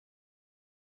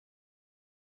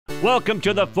Welcome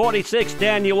to the 46th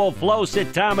Annual Flow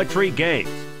Cytometry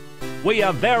Games. We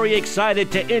are very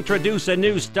excited to introduce a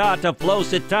new star to flow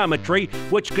cytometry,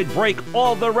 which could break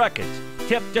all the records,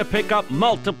 tipped to pick up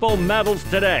multiple medals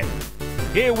today.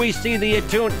 Here we see the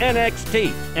Attune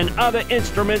NxT and other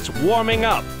instruments warming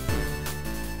up.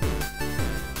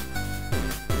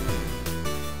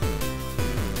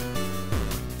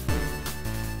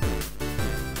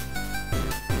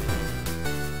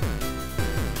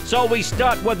 So we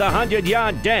start with the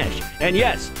 100-yard dash, and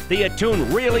yes, the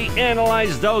Attune really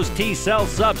analyzed those T-cell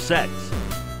subsets.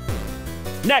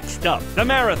 Next up, the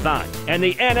marathon, and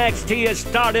the NxT has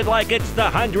started like it's the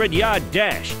 100-yard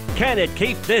dash. Can it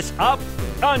keep this up?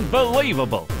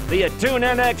 Unbelievable! The Attune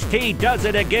NxT does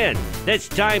it again, this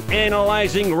time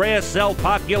analyzing rare cell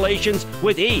populations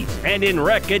with ease and in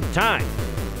record time.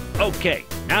 Okay,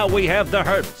 now we have the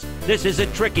Herps. This is a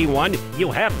tricky one.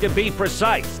 You have to be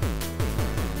precise.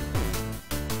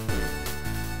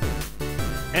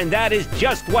 And that is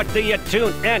just what the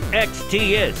Attune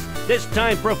NxT is, this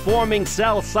time performing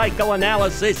cell cycle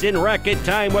analysis in record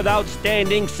time with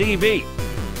outstanding CV.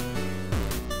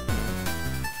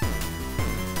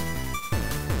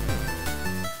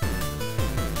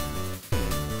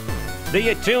 The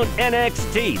Attune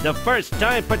NxT, the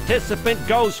first-time participant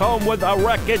goes home with a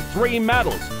record 3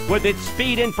 medals. With its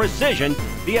speed and precision,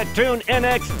 the Attune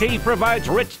NxT provides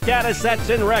rich data sets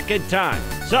in record time.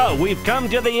 So, we've come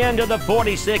to the end of the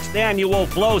 46th Annual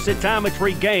Flow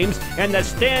Cytometry Games, and the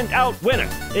standout winner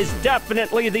is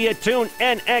definitely the Attune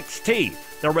NxT.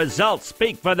 The results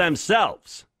speak for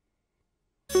themselves.